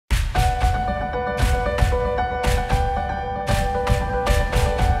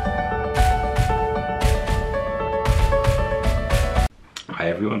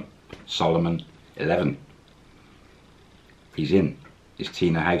everyone. Solomon 11. He's in his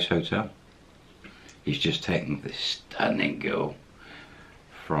Tina House hotel. He's just taken this stunning girl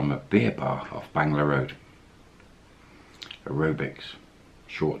from a beer bar off Bangla Road. Aerobics,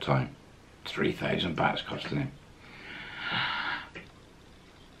 short time, 3,000 bahts costing him.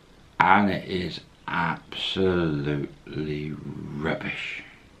 And it is absolutely rubbish.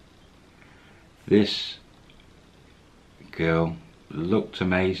 This girl looked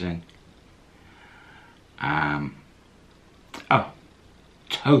amazing. Oh,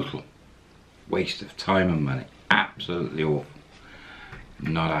 total waste of time and money. Absolutely awful.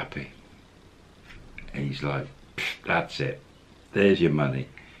 Not happy. He's like, that's it. There's your money.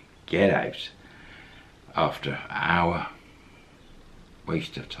 Get out. After an hour,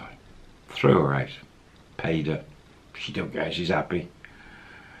 waste of time. Throw her out. Paid her. She don't care. She's happy.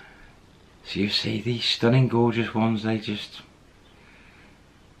 So you see these stunning, gorgeous ones. They're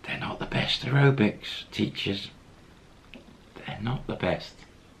not the best aerobics teachers. They're not the best.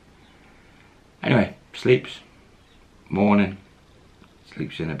 Anyway, sleeps. Morning.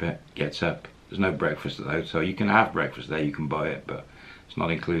 Sleeps in a bit. Gets up. There's no breakfast at the hotel. You can have breakfast there. You can buy it, but it's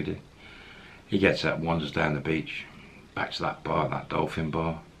not included. He gets up, wanders down the beach, back to that bar, that dolphin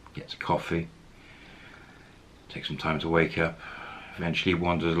bar. Gets a coffee. Takes some time to wake up. Eventually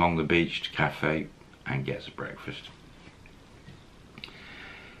wanders along the beach to cafe and gets a breakfast.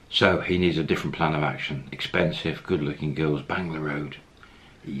 So he needs a different plan of action. Expensive, good looking girls, Bangla Road.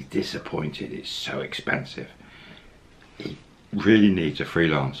 He's disappointed, it's so expensive. He really needs a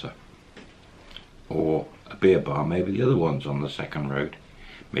freelancer. Or a beer bar, maybe the other ones on the second road.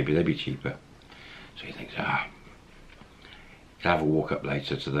 Maybe they'd be cheaper. So he thinks, he'll have a walk up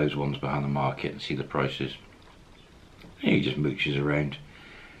later to those ones behind the market and see the prices. And he just mooches around.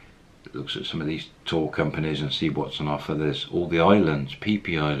 Looks at some of these tour companies and see what's on offer. There's all the islands,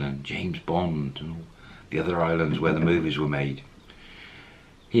 PP Island, James Bond, and all the other islands where the movies were made.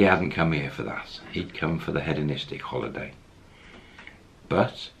 He hadn't come here for that. He'd come for the hedonistic holiday.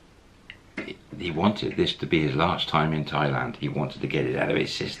 But he wanted this to be his last time in Thailand. He wanted to get it out of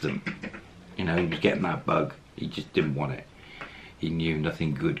his system. You know, he was getting that bug. He just didn't want it. He knew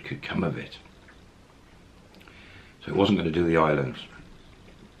nothing good could come of it. So he wasn't going to do the islands.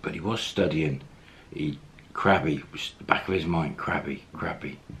 But he was studying. Krabi was the back of his mind. Krabi.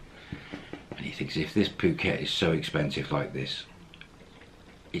 And he thinks if this Phuket is so expensive like this,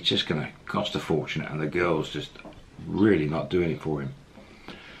 it's just going to cost a fortune, and the girl's just really not doing it for him.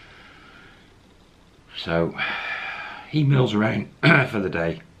 So he mills around for the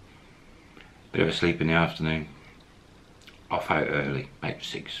day. Bit of a sleep in the afternoon. Off out early, about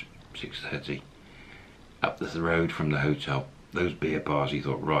 6:30. Up the road from the hotel. Those beer bars, he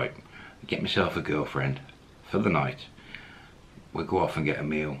thought, right, get myself a girlfriend for the night. We'll go off and get a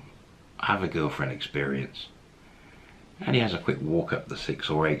meal. Have a girlfriend experience. And he has a quick walk up the 6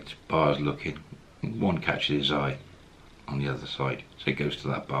 or 8 bars looking. One catches his eye on the other side. So he goes to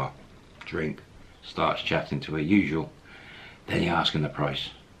that bar, drink, starts chatting to her, usual. Then he asks him the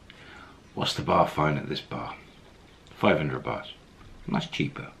price. What's the bar fine at this bar? 500 bahts. And that's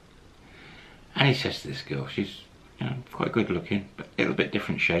cheaper. And he says to this girl, she's quite good looking, but a little bit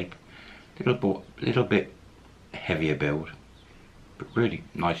different shape, little bit heavier build, but really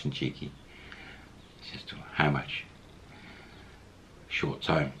nice and cheeky. He says to her, how much? Short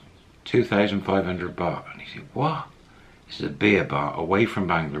time, 2,500 baht. And he said, what? This is a beer bar away from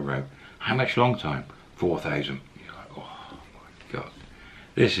Bangla Road. How much long time? 4,000. He's like, oh my God,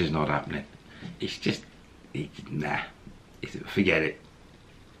 this is not happening. Nah. He said, forget it.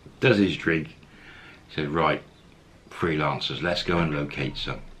 Does his drink. He said, right, freelancers, let's go and locate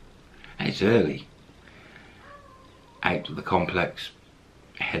some. And it's early. Out to the complex,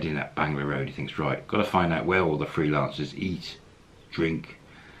 heading up Bangla Road. He thinks, right, got to find out where all the freelancers eat, drink,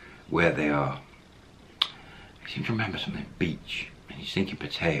 where they are. He seems to remember something, beach. And he's thinking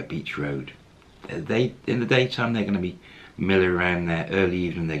Pattaya, Beach Road. In the daytime, they're going to be milling around there. Early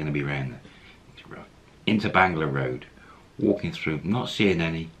evening, they're going to be around there. He's right. Into Bangla Road, walking through, not seeing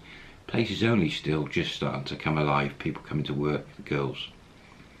any. Place is only still just starting to come alive. People coming to work, the girls.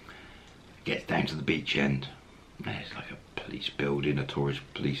 Gets down to the beach end. There's like a police building, a tourist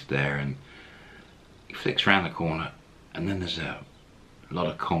police there, and he flicks around the corner, and then there's a lot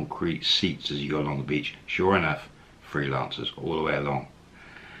of concrete seats as you go along the beach. Sure enough, freelancers all the way along.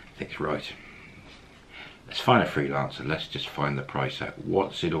 He thinks, right, let's find a freelancer. Let's just find the price out.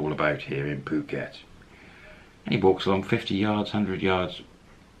 What's it all about here in Phuket? And he walks along 50 yards, 100 yards.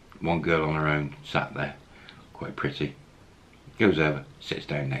 One girl on her own, sat there, quite pretty. Goes over, sits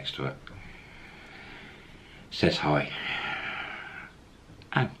down next to her. Says hi.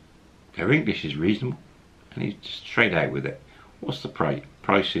 Their English is reasonable, and he's just straight out with it. What's the price?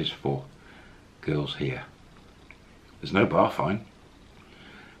 Prices for girls here. There's no bar fine,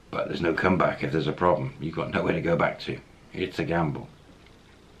 but there's no comeback if there's a problem. You've got nowhere to go back to. It's a gamble.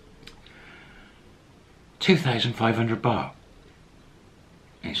 2,500 baht.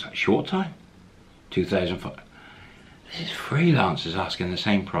 And it's like, short time? 2,500. This is freelancers asking the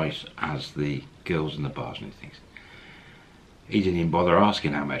same price as the girls in the bars and things. He didn't even bother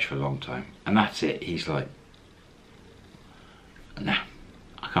asking how much for a long time. And that's it. He's like, nah,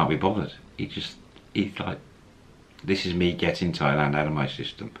 I can't be bothered. He's like, this is me getting Thailand out of my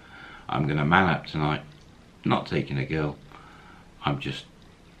system. I'm going to man up tonight. Not taking a girl.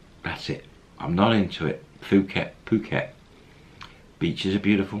 That's it. I'm not into it. Phuket. Beaches are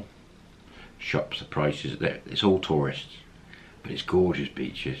beautiful. Shops, the prices, it's all tourists. But it's gorgeous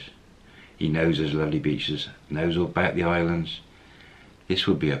beaches. He knows there's lovely beaches, knows all about the islands. This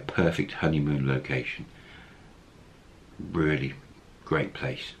would be a perfect honeymoon location. Really great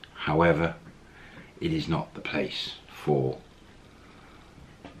place. However, it is not the place for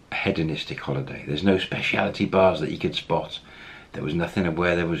a hedonistic holiday. There's no specialty bars that you could spot. There was nothing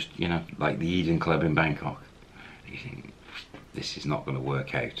where there was, you know, like the Eden Club in Bangkok. You think, this is not going to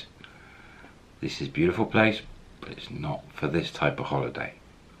work out. This is a beautiful place, but it's not for this type of holiday.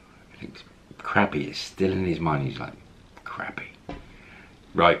 I think Krabi is still in his mind. He's like, Krabi.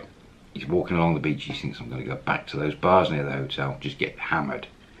 Right, he's walking along the beach. He thinks, I'm going to go back to those bars near the hotel, just get hammered.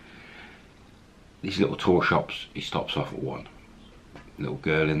 These little tour shops, he stops off at one. Little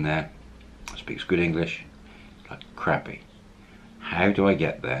girl in there, speaks good English. Like, Krabi. How do I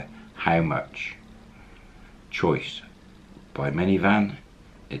get there? How much? Choice. By minivan,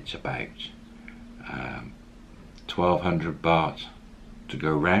 it's about 1,200 baht to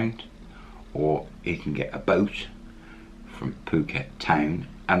go round, or you can get a boat from Phuket town,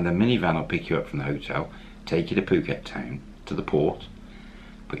 and the minivan will pick you up from the hotel, take you to Phuket town, to the port,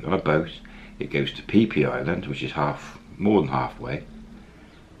 put you on a boat. It goes to Phi Phi Island, which is more than halfway.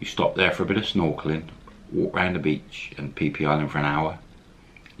 You stop there for a bit of snorkeling, walk around the beach and Phi Phi Island for an hour.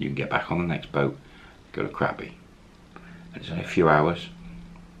 You can get back on the next boat, go to Krabi. And it's only a few hours.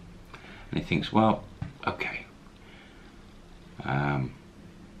 And he thinks, well, okay. And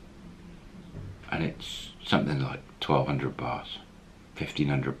it's something like 1,200 baht,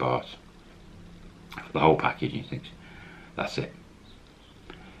 1,500 baht for the whole package. And he thinks, that's it.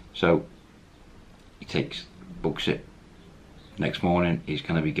 So he books it. Next morning he's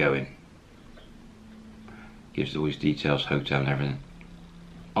going to be going. Gives all his details, hotel and everything.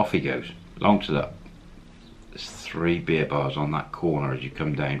 Off he goes, along to that. There's 3 beer bars on that corner as you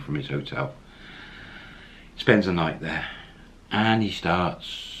come down from his hotel. Spends the night there, and he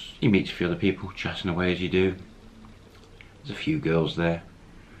meets a few other people, chatting away as you do. There's a few girls there,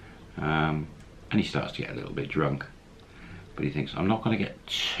 and he starts to get a little bit drunk. But he thinks, I'm not going to get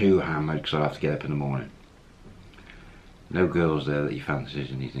too hammered because I'll have to get up in the morning. No girls there that he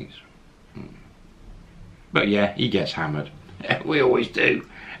fancies, and he thinks, But yeah, he gets hammered. We always do.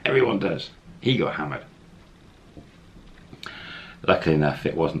 Everyone does. He got hammered. Luckily enough,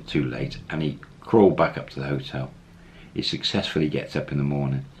 it wasn't too late, and he crawled back up to the hotel. He successfully gets up in the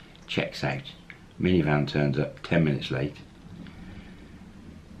morning, checks out. Minivan turns up 10 minutes late.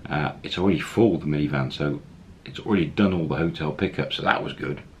 It's already full, the minivan, so it's already done all the hotel pickups, so that was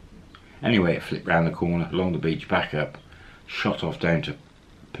good. Anyway, it flipped round the corner, along the beach, back up, shot off down to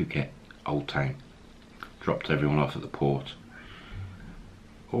Phuket, Old Town. Dropped everyone off at the port.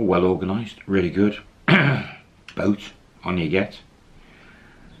 All well organised, really good. Boat, on you get.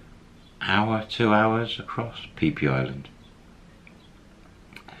 Hour, 2 hours across Phi Phi Island.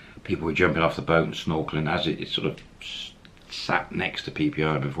 People were jumping off the boat and snorkeling as it sort of sat next to Phi Phi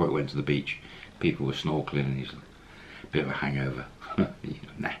Island before it went to the beach. People were snorkeling, and he's a bit of a hangover.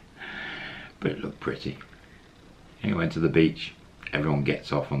 Nah. But it looked pretty. He went to the beach. Everyone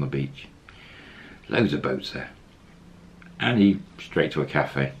gets off on the beach. Loads of boats there. And he straight to a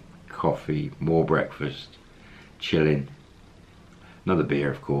cafe. Coffee, more breakfast, chilling. Another beer,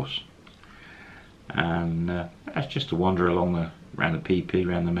 of course. And that's just to wander along around the PP,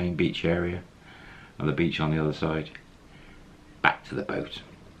 around the main beach area, and the beach on the other side. Back to the boat.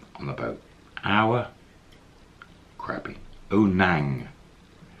 On the boat. Hour. Krabi. Onang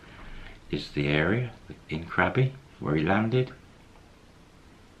is the area in Krabi where he landed.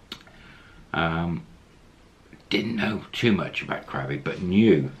 Didn't know too much about Krabi, but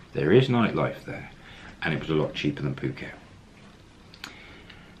knew there is nightlife there, and it was a lot cheaper than Phuket.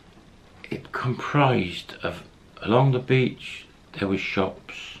 It comprised of, along the beach there was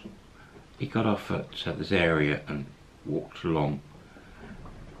shops. He got off at this area and walked along.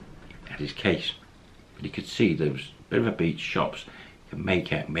 his case. But he could see there was a bit of a beach, shops. He could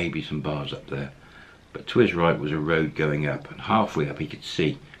make out maybe some bars up there. But to his right was a road going up, and halfway up he could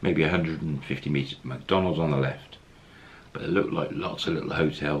see maybe 150 metres McDonald's on the left. But it looked like lots of little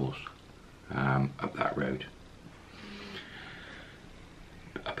hotels up that road.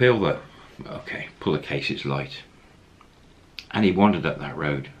 Uphill though. Okay, pull the case, it's light. And he wandered up that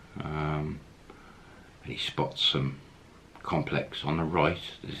road. And he spots some complex on the right.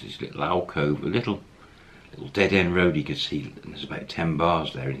 There's this little alcove, a little dead end road he could see, and there's about 10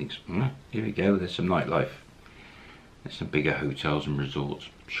 bars there. He thinks, here we go, there's some nightlife. There's some bigger hotels and resorts,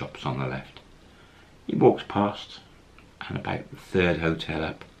 shops on the left. He walks past, and about the third hotel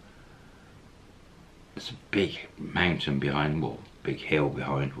up, there's a big mountain behind, well, big hill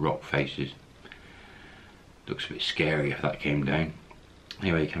behind, rock faces. Looks a bit scary if that came down.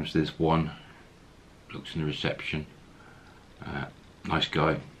 Anyway, he comes to this one, looks in the reception. Nice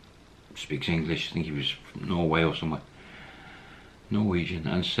guy, speaks English, I think he was from Norway or somewhere, Norwegian,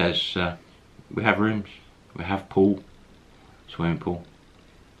 and says, we have rooms, we have pool, swimming pool.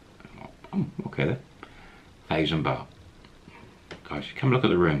 Oh, okay then, 1,000 baht. Guys, come look at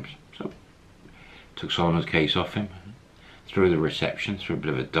the rooms. So, took Solomon's case off him, through the reception, through a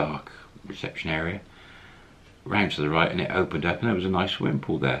bit of a dark reception area, round to the right, and it opened up, and there was a nice swimming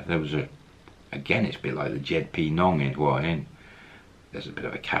pool there. There was again, it's a bit like the Jed P Nong in Hua Hin. There's a bit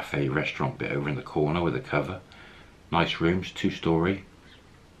of a cafe restaurant bit over in the corner with a cover. Nice rooms, 2-storey.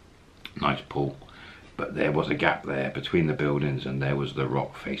 Nice pool. But there was a gap there between the buildings, and there was the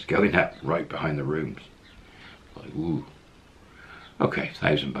rock face going up right behind the rooms. Like, ooh. Okay,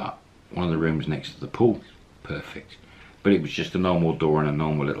 1,000 baht. One of the rooms next to the pool. Perfect. But it was just a normal door and a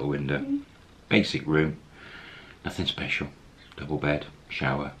normal little window. Basic room. Nothing special. Double bed,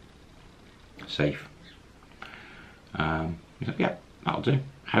 shower. Safe. He's like, yeah, that'll do.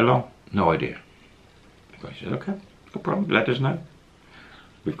 How long? No idea. The guy says, okay, no problem, let us know.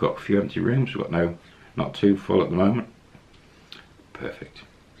 We've got a few empty rooms, we've got not too full at the moment. Perfect.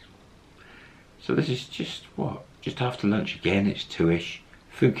 So this is just what? Just after lunch again, it's 2ish.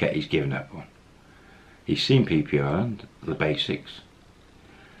 Phuket he's given up on. He's seen PP Island, the basics.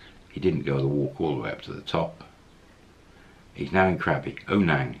 He didn't go the walk all the way up to the top. He's now in Krabi,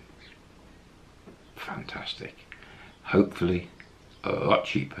 Onang. Fantastic. Hopefully a lot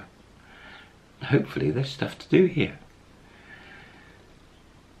cheaper. Hopefully there's stuff to do here.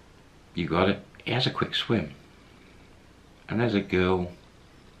 You got it. He has a quick swim. And there's a girl.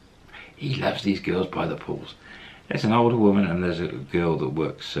 He loves these girls by the pools. There's an older woman and there's a girl that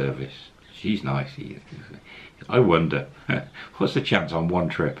works service. She's nice. I wonder, what's the chance on one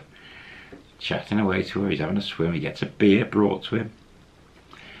trip? Chatting away to her, he's having a swim, he gets a beer brought to him.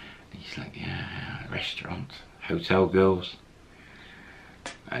 He's like, yeah, restaurant, hotel girls.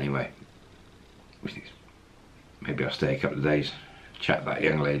 Anyway, maybe I'll stay a couple of days, chat that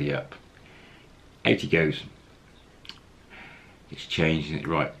young lady up. Out he goes. It's changed, and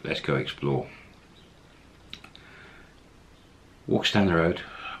right, let's go explore. Walks down the road,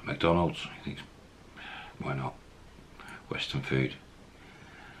 McDonald's, he thinks, why not? Western food.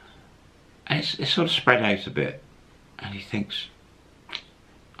 And it's sort of spread out a bit, and he thinks,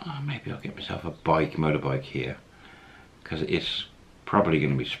 oh, maybe I'll get myself a motorbike here, because it's probably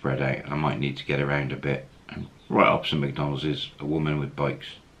going to be spread out. I might need to get around a bit. And right opposite McDonald's is a woman with bikes,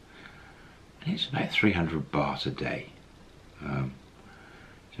 and it's about 300 baht a day. So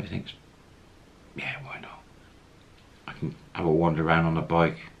he thinks, yeah, why not? I can have a wander around on a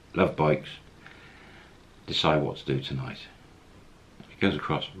bike, love bikes, decide what to do tonight. He goes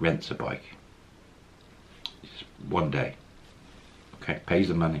across, rents a bike. It's one day. Okay, pays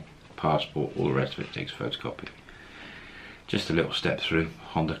the money, passport, all the rest of it, takes a photocopy. Just a little step through,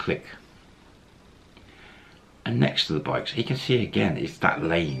 Honda Click. And next to the bikes, he can see again, it's that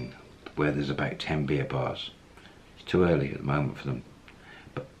lane where there's about 10 beer bars. It's too early at the moment for them,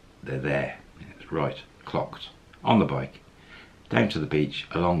 but they're there. It's right, clocked, on the bike, down to the beach,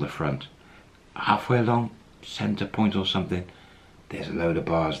 along the front. Halfway along, centre point or something, there's a load of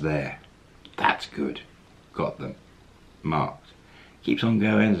bars there. That's good. Got them. Marked. Keeps on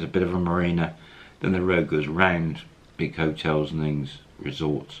going, there's a bit of a marina, then the road goes round big hotels and things,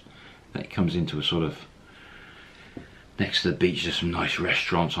 resorts. Then it comes into a sort of, next to the beach there's some nice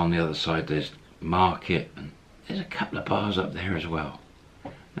restaurants, on the other side there's market, and there's a couple of bars up there as well.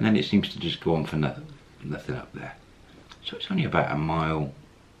 And then it seems to just go on for nothing up there. So it's only about a mile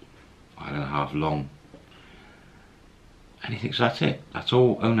and a half long. And he thinks that's it. That's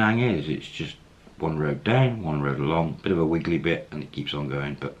all Onang is. It's just one road down, one road along, bit of a wiggly bit, and it keeps on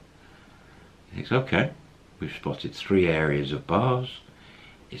going. But he thinks, okay, we've spotted 3 areas of bars.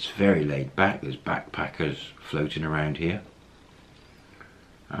 It's very laid back. There's backpackers floating around here.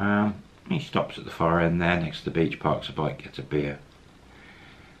 He stops at the far end there next to the beach, parks a bike, gets a beer.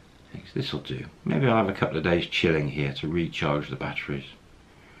 Thinks this'll do. Maybe I'll have a couple of days chilling here to recharge the batteries.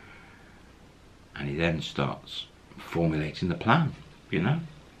 And he then starts formulating the plan, you know.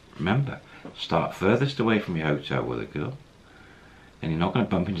 Remember, start furthest away from your hotel with a girl. Then you're not going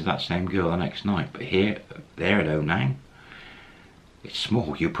to bump into that same girl the next night. But here, there at Onang, it's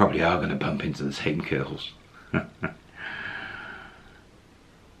small. You probably are going to bump into the same girls.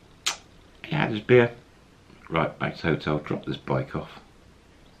 He had his beer. Right, back to the hotel, drop this bike off.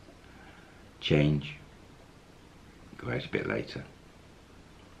 Change. Go out a bit later.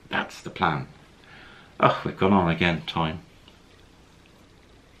 That's the plan. Oh, we've gone on again, time.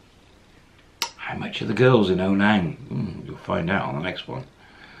 How much are the girls in Onang? You'll find out on the next one.